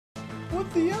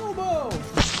The elbow!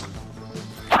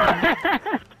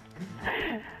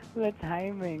 The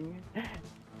timing.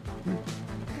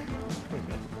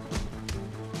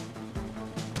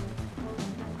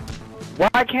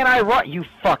 Why can't I run? You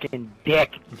fucking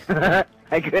dick! I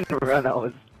couldn't run, I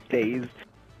was dazed.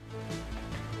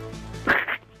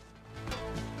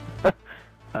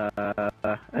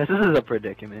 This is a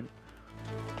predicament.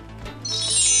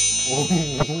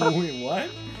 Wait, what?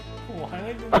 Why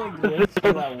did I like glitch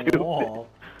through that wall?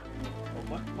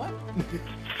 Oh, what?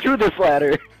 Through this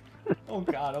ladder. Oh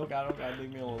god,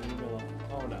 leave me alone,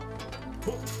 Oh no.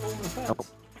 Over the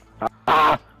fence.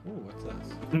 Ah! Ooh, what's this?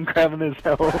 I'm grabbing his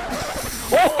health.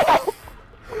 Oh!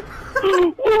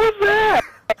 What was that?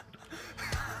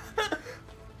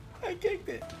 I kicked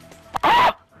it.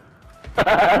 Ah!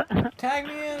 Tag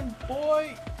me in,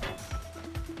 boy!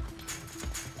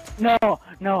 No,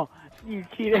 you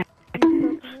cheated.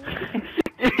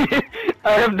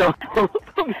 I have no hope.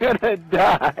 I'm gonna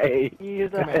die.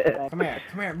 Come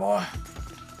here, boy.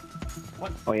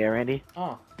 What? Oh yeah, Randy?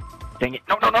 Oh. Dang it.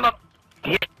 No.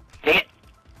 Dang it.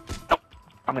 Nope.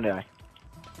 I'm gonna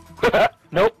die.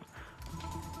 Nope.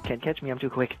 Can't catch me, I'm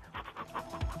too quick.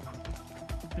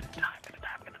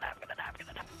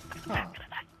 Huh.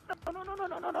 No.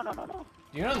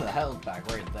 You know the health pack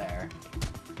right there.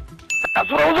 That's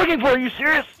what I was looking for, are you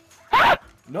serious? Ah!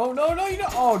 No, you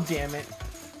don't. Oh, damn it.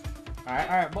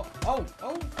 Alright, oh.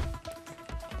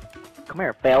 Come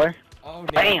here, Baylor. Oh,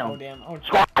 damn. Damn. Oh,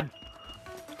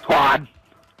 Squad.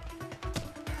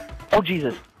 Oh,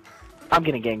 Jesus. I'm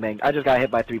getting gangbanged. I just got hit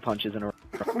by 3 punches in a row.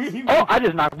 Oh, I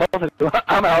just knocked both of you.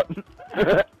 I'm out.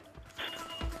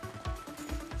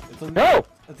 No!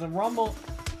 It's a rumble.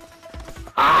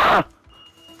 Ah!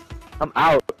 I'm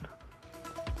out.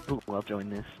 Ooh, well, join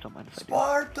this. Don't mind if I do.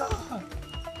 Sparta!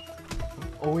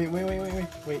 Oh, wait.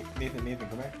 Nathan,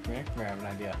 come here. I have an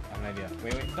idea.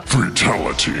 Wait. No.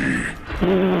 Fatality.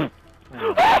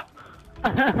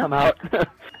 I'm out.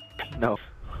 No.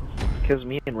 Because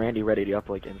me and Randy ready to up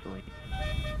like instantly.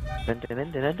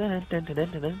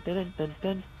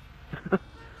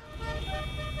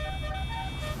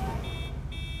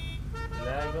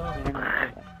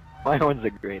 My one's the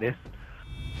greatest.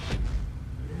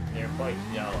 You're quite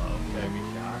yellow. Gonna be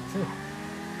shocked.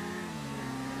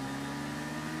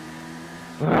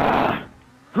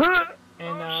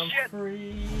 And I'm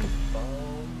free.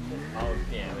 Oh,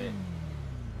 damn it.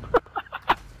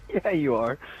 Yeah, you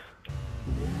are.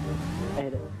 I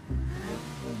hit it.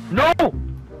 No!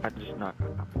 I just knocked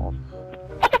that ball.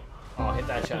 Oh, hit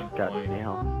that shot. God damn.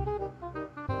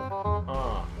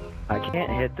 Oh. I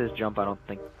can't hit this jump, I don't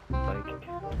think. Like.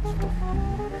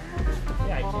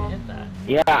 Yeah, I can't hit that.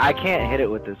 Yeah, I can't hit it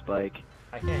with this bike.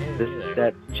 I can't hit it either.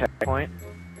 That checkpoint.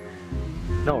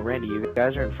 No, Randy, you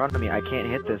guys are in front of me. I can't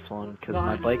hit this one because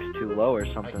my bike's too low or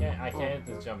something. I can't hit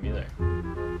this jump either.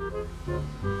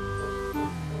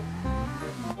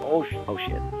 Oh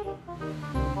shit.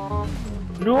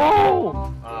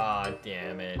 No! Ah,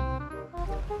 damn it.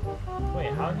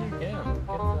 Wait, how did you get him?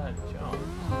 Get to that jump.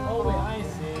 Oh, wait, I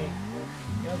see.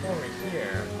 You gotta go over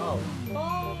here. Oh,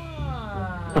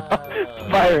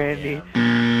 fuck! Bye, Randy.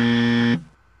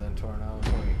 Then tornado is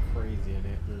going crazy in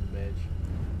it, this bitch.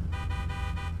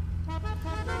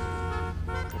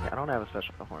 Okay, I don't have a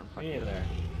special horn. Me either.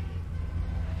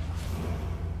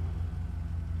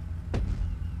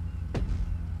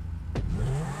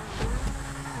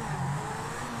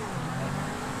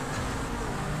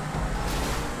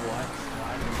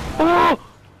 Oh!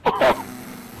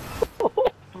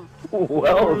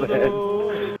 Well then.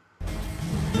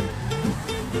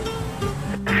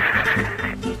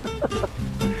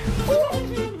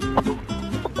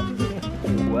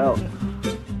 Well.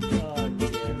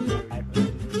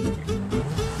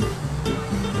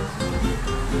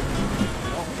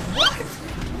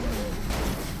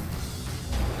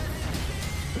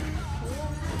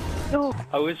 No.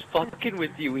 I was fucking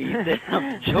with you, Ethan.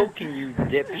 I'm joking, you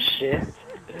dipshit.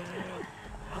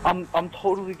 I'm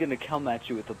totally gonna come at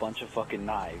you with a bunch of fucking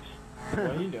knives. What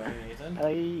are you doing, Ethan?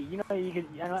 You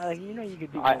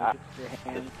could do I- that with your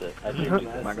hands.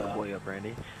 I'm not gonna blow you up,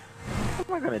 Randy. I'm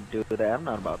not gonna do that. I'm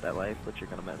not about that life, but you're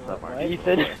gonna mess up, aren't you?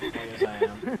 Ethan. Yes, I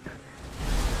am.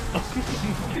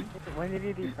 When did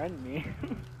you defriend me?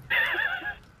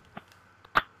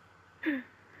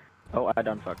 Oh, I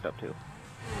done fucked up too.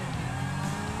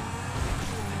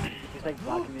 He's like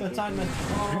blocking The the time game.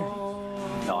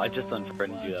 that. No, I just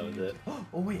unfriended you, that was it.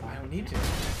 Oh wait, I don't need to. Oh,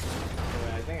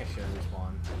 wait, I think I should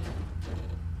respawn.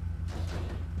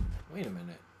 Wait a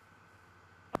minute.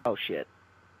 Oh shit.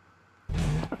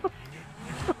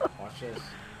 Watch this.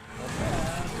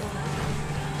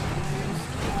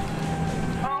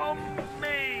 Oh man!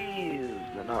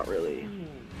 not really.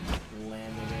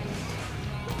 Landing it.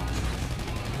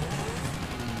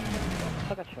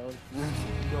 Fuck, I chose.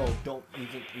 No, don't.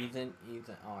 Ethan.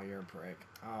 Oh, you're a prick.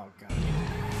 Oh, God.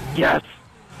 Yes!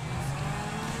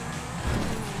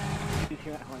 He's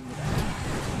here at home.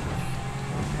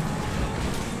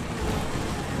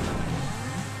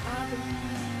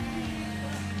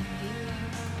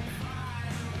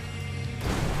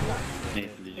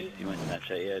 Nathan, did you see my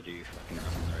Snapchat yet? Do you fucking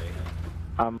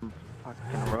right?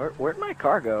 Fucking where'd my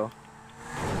car go?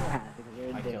 I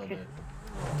killed it.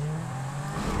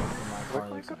 My car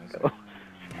looks nice.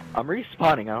 I'm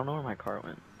respawning. I don't know where my car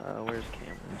went. Where's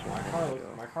Cameron's?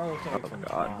 My car looks like it's from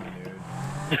Tron, dude.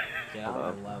 Get out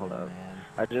of the level, hold up. man.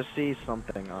 I just see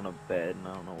something on a bed and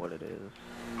I don't know what it is.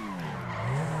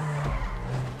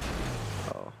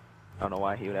 Oh. I don't know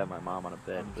why he would have my mom on a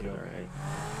bed, but alright.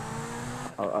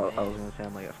 I was gonna say,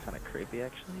 I'm like, that's kind of creepy,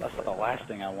 actually. That's the last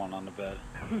thing I want on the bed.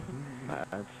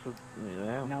 That's,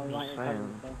 yeah, Now we I'm want just your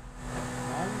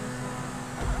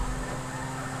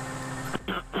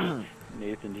saying.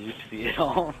 Nathan, did you see it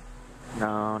all?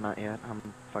 No, not yet. I'm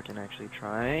fucking actually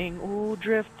trying. Ooh,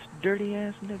 drift, dirty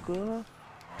ass nigga.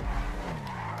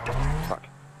 Fuck.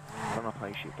 I don't know how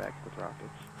you shoot back with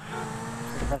rockets.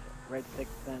 Press right stick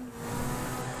then.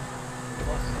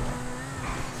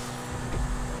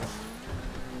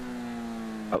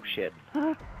 Oh shit.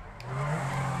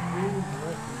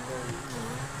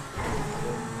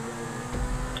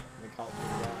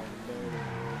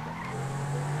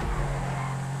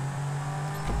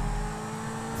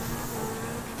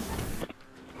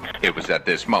 It was at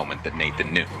this moment that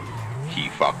Nathan knew. He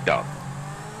fucked up.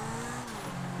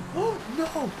 Oh no!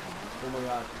 Oh my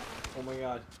god. Oh my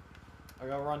god. I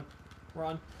gotta run.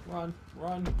 Run. Run.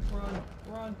 Run. Run.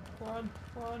 Run. Run. Run.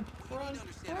 Run. Run.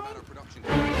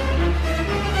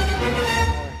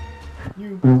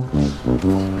 You. No!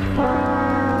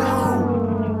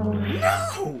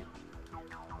 No!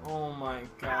 Oh my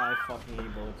god, I fucking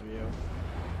hate both of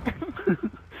you.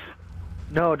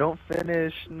 No, don't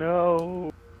finish.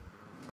 No.